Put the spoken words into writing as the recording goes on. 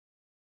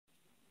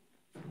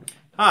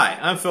Hi,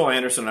 I'm Phil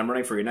Anderson, and I'm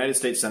running for United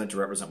States Senate to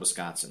represent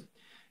Wisconsin.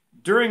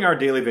 During our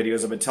daily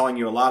videos, I've been telling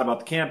you a lot about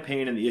the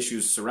campaign and the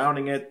issues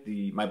surrounding it,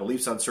 my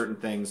beliefs on certain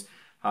things,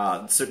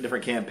 certain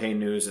different campaign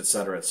news,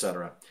 etc.,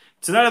 etc.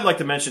 Tonight I'd like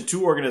to mention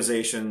two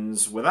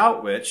organizations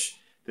without which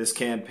this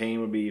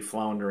campaign would be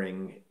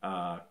floundering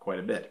quite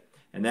a bit,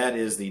 and that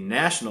is the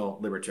National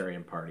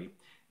Libertarian Party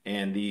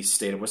and the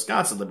State of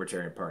Wisconsin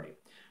Libertarian Party.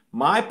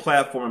 My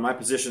platform and my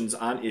positions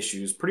on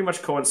issues pretty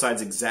much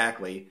coincides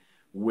exactly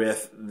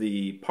with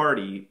the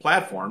party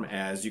platform,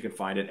 as you can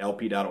find at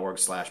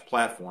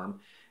lp.org/platform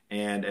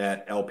and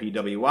at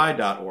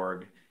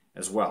lpwi.org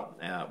as well,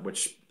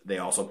 which they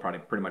also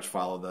pretty much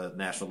follow the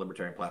National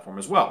Libertarian Platform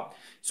as well.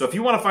 So if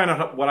you want to find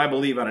out what I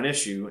believe on an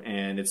issue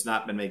and it's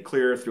not been made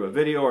clear through a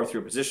video or through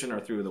a position or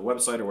through the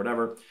website or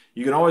whatever,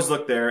 you can always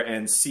look there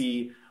and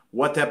see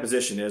what that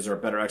position is or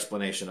a better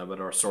explanation of it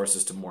or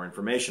sources to more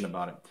information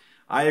about it.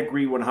 I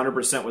agree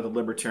 100% with the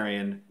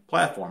Libertarian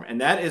platform,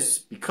 and that is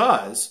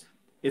because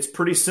it's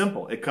pretty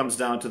simple. It comes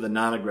down to the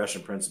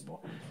non-aggression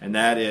principle, and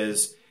that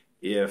is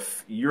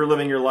if you're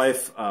living your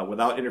life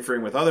without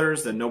interfering with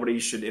others, then nobody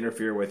should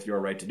interfere with your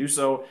right to do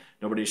so.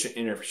 Nobody should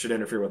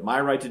interfere with my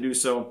right to do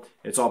so.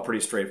 It's all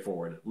pretty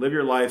straightforward. Live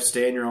your life,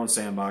 stay in your own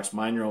sandbox,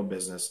 mind your own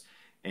business,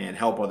 and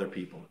help other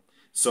people.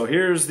 So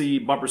here's the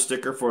bumper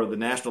sticker for the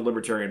National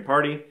Libertarian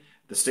Party.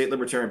 The State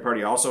Libertarian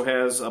Party also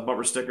has a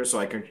bumper sticker, so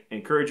I can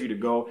encourage you to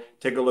go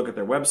take a look at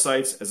their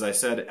websites. As I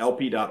said,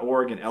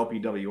 lp.org and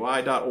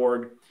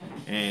lpwi.org.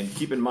 And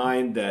keep in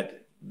mind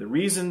that the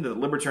reason the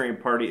Libertarian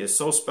Party is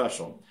so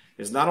special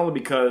is not only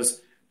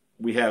because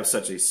we have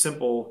such a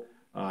simple,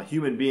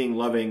 human being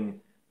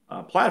loving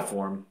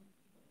platform,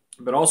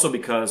 but also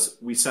because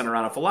we center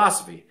on a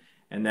philosophy,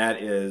 and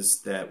that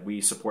is that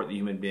we support the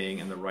human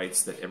being and the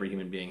rights that every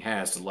human being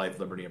has to life,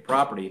 liberty, and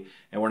property,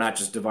 and we're not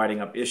just dividing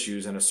up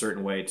issues in a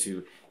certain way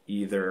to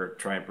either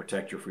try and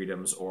protect your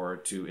freedoms or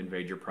to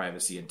invade your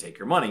privacy and take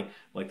your money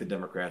like the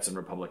Democrats and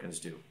Republicans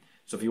do.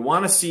 So if you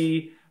want to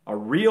see a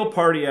real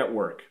party at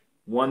work,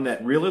 one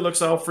that really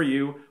looks out for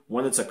you,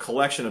 one that's a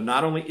collection of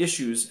not only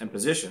issues and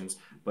positions,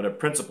 but of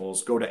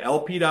principles, go to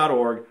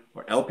lp.org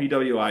or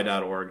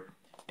lpwi.org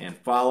and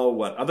follow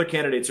what other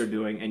candidates are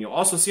doing, and you'll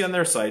also see on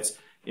their sites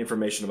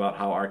information about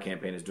how our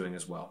campaign is doing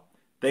as well.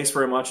 Thanks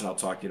very much, and I'll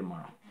talk to you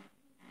tomorrow.